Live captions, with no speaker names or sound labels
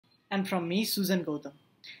and from me, Susan Gautam.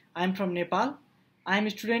 I am from Nepal. I am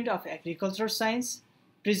a student of Agricultural Science,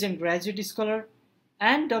 present graduate scholar,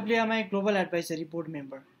 and WMI Global Advisory Board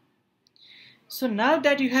member. So now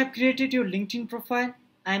that you have created your LinkedIn profile,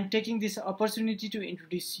 I am taking this opportunity to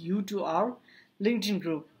introduce you to our LinkedIn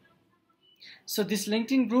group. So this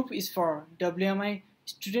LinkedIn group is for WMI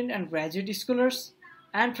student and graduate scholars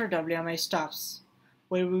and for WMI staffs,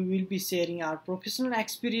 where we will be sharing our professional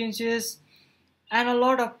experiences and a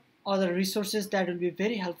lot of other resources that will be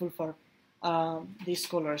very helpful for the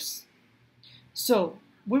scholars. So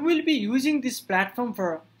we will be using this platform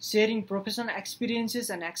for sharing professional experiences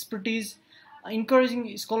and expertise,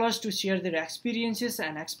 encouraging scholars to share their experiences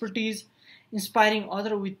and expertise, inspiring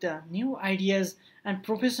others with new ideas and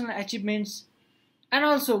professional achievements, and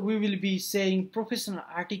also we will be sharing professional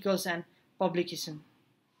articles and publication.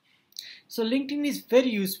 So LinkedIn is very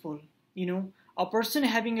useful. A person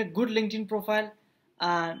having a good LinkedIn profile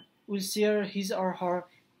will share his or her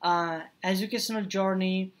educational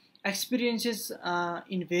journey, experiences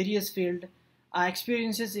in various fields,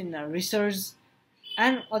 experiences in research,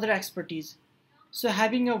 and other expertise. So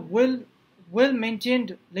having a well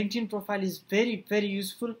maintained LinkedIn profile is very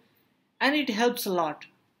useful, and it helps a lot.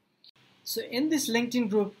 So in this LinkedIn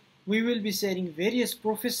group, we will be sharing various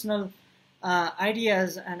professional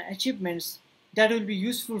ideas and achievements that will be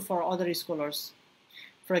useful for other scholars.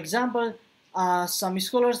 For example, some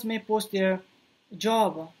scholars may post their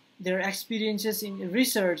job, their experiences in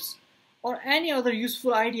research, or any other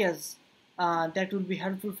useful ideas that will be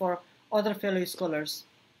helpful for other fellow scholars.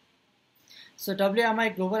 So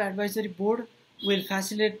WMI Global Advisory Board will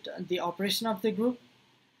facilitate the operation of the group.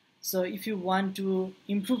 So if you want to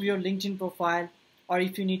improve your LinkedIn profile, or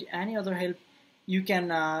if you need any other help, you can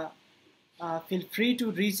feel free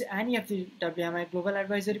to reach any of the WMI Global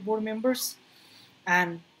Advisory Board members.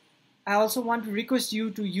 And I also want to request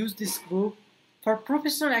you to use this group for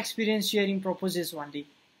professional experience sharing purposes only.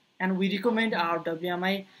 And we recommend our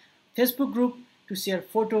WMI Facebook group to share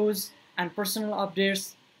photos and personal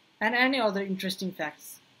updates and any other interesting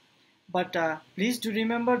facts. But please do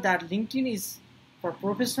remember that LinkedIn is for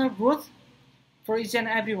professional growth for each and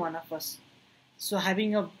every one of us. So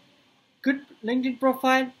having a good LinkedIn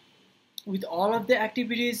profile with all of the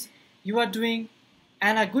activities you are doing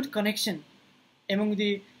and a good connection among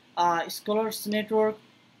the scholars network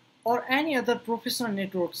or any other professional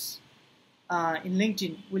networks in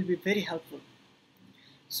LinkedIn will be very helpful.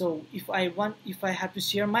 So if I have to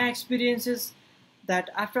share my experiences,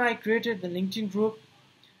 that after I created the LinkedIn group,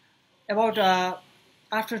 about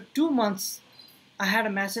after 2 months, I had a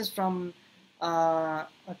message from a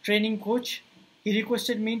training coach. He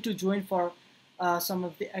requested me to join for some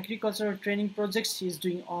of the agricultural training projects he's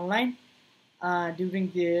doing online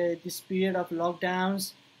during this period of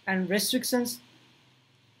lockdowns and restrictions.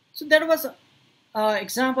 So that was an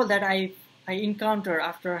example that I encountered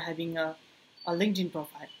after having a LinkedIn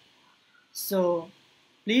profile. So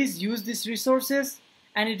please use these resources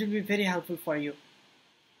and it will be very helpful for you.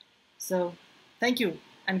 So thank you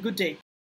and good day.